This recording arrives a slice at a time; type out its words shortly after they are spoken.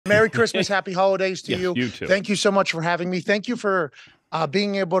Merry Christmas, happy holidays to Yeah, you. you too. Thank you so much for having me. Thank you for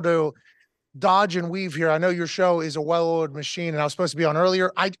being able to dodge and weave here. I know your show is a well-oiled machine, and I was supposed to be on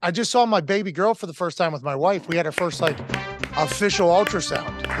earlier. I just saw my baby girl for the first time with my wife. We had our first like official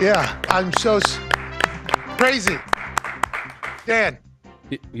ultrasound. Yeah, I'm so crazy. Dan,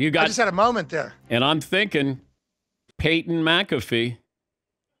 You I got, just had a moment there. and I'm thinking Peyton McAfee.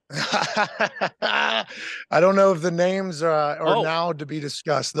 I don't know if the names are Oh, now to be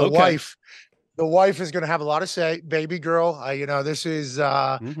discussed. The okay. wife is going to have a lot to say. Baby girl, this is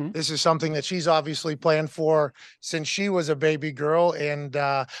Mhm. this is something that she's obviously planned for since she was a baby girl, and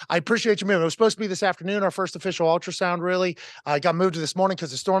I appreciate you moving. It was supposed to be this afternoon, our first official ultrasound. Really, I got moved to this morning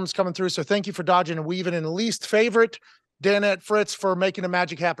because the storm's coming through. So thank you for dodging and weaving. And least favorite, Danette Fritz, for making the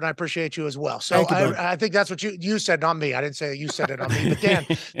magic happen. I appreciate you as well. So Thank you, bud. I think that's what you said, not me. I didn't say that you said it on me. But Dan,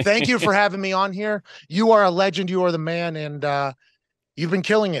 thank you for having me on here. You are a legend. You are the man, and you've been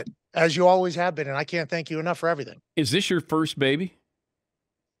killing it as you always have been. And I can't thank you enough for everything. Is this your first baby?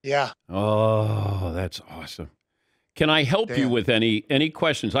 Yeah. Oh, that's awesome. Can I help you Damn. with any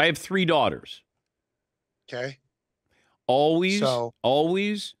questions? I have 3 daughters. Okay. Always So-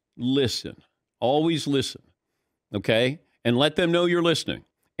 listen. Always listen. Okay? And let them know you're listening.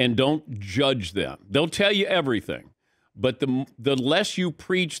 And don't judge them. They'll tell you everything. But the less you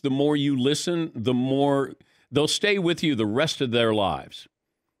preach, the more you listen, the more they'll stay with you the rest of their lives.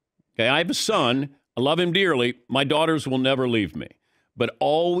 Okay? I have a son. I love him dearly. My daughters will never leave me. But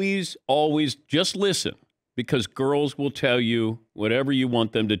always just listen, because girls will tell you whatever you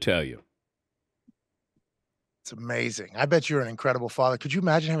want them to tell you. It's amazing. I bet you're an incredible father. Could you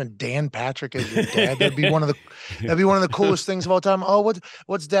imagine having Dan Patrick as your dad? That'd be one of the coolest things of all time. Oh,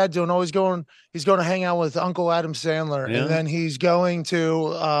 what's dad doing? Oh, he's going to hang out with Uncle Adam Sandler. Yeah. And then he's going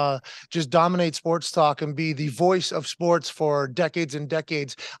to just dominate sports talk and be the voice of sports for decades and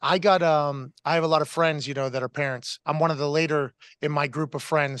decades. I have a lot of friends, that are parents. I'm one of the later in my group of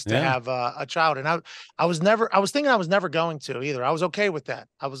friends to have a child. And I was thinking I was never going to either. I was okay with that.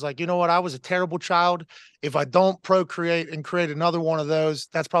 I was like, you know what? I was a terrible child. If I don't procreate and create another one of those,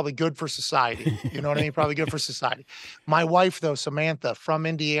 that's probably good for society. You know what I mean? Probably good for society. My wife, though, Samantha from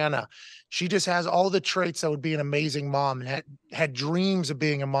Indiana, she just has all the traits that would be an amazing mom, and had dreams of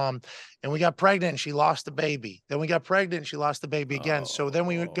being a mom. And we got pregnant and she lost the baby. Then we got pregnant and she lost the baby again. So then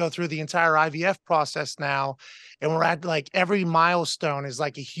we would go through the entire IVF process now. And we're at like every milestone is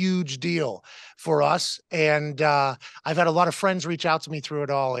like a huge deal for us. And I've had a lot of friends reach out to me through it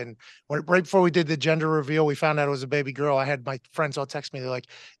all. And right before we did the gender reveal, we found out it was a baby girl. I had my friends all text me. They're like,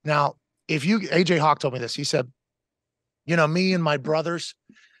 now, AJ Hawk told me this. He said, me and my brothers,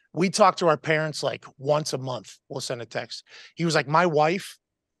 we talk to our parents like once a month. We'll send a text. He was like, my wife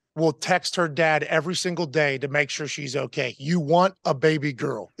will text her dad every single day to make sure she's okay. You want a baby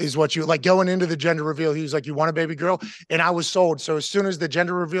girl is what you like. Going into the gender reveal, he was like, you want a baby girl? And I was sold. So as soon as the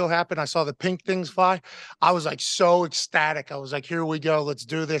gender reveal happened, I saw the pink things fly. I was like so ecstatic. I was like, here we go. Let's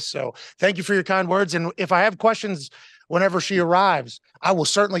do this. So thank you for your kind words. And if I have questions whenever she arrives, I will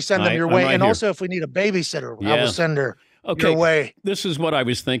certainly send them your way. right and here. Also, if we need a babysitter, I Yeah. will send her Okay. your way. This is what I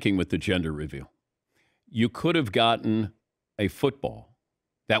was thinking with the gender reveal. You could have gotten a football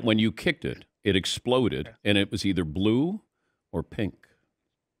that when you kicked it, it exploded, and it was either blue or pink.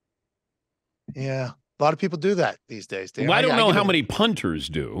 Yeah. A lot of people do that these days. Dan. Well, I don't know get how it. many punters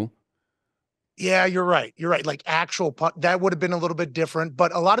do. Yeah, you're right. You're right. Like actual that would have been a little bit different,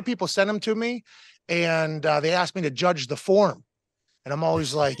 but a lot of people send them to me, and they ask me to judge the form. And I'm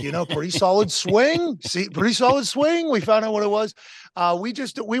always like, pretty solid swing. See, pretty solid swing. We found out what it was.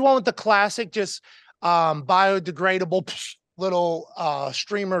 We went with the classic, just biodegradable little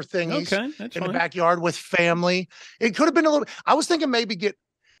streamer thingies That's in fine. the backyard with family. It could have been a little. I was thinking maybe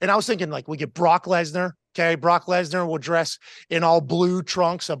like we get Brock Lesnar. Okay, Brock Lesnar will dress in all blue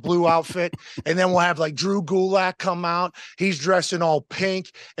trunks, a blue outfit, and then we'll have like Drew Gulak come out. He's dressed in all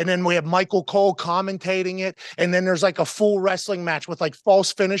pink, and then we have Michael Cole commentating it, and then there's like a full wrestling match with like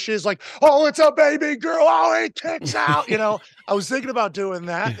false finishes, like, oh, it's a baby girl, oh, it kicks out. I was thinking about doing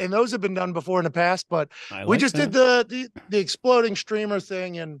that, and those have been done before in the past, but we just did the exploding streamer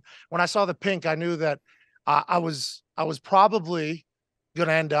thing, and when I saw the pink, I knew that I was probably going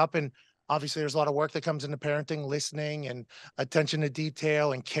to end up and. Obviously, there's a lot of work that comes into parenting, listening and attention to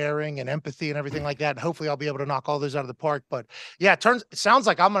detail and caring and empathy and everything like that. And hopefully I'll be able to knock all those out of the park. But yeah, it sounds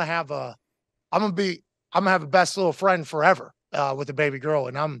like I'm going to have a best little friend forever with a baby girl.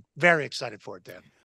 And I'm very excited for it, Dan.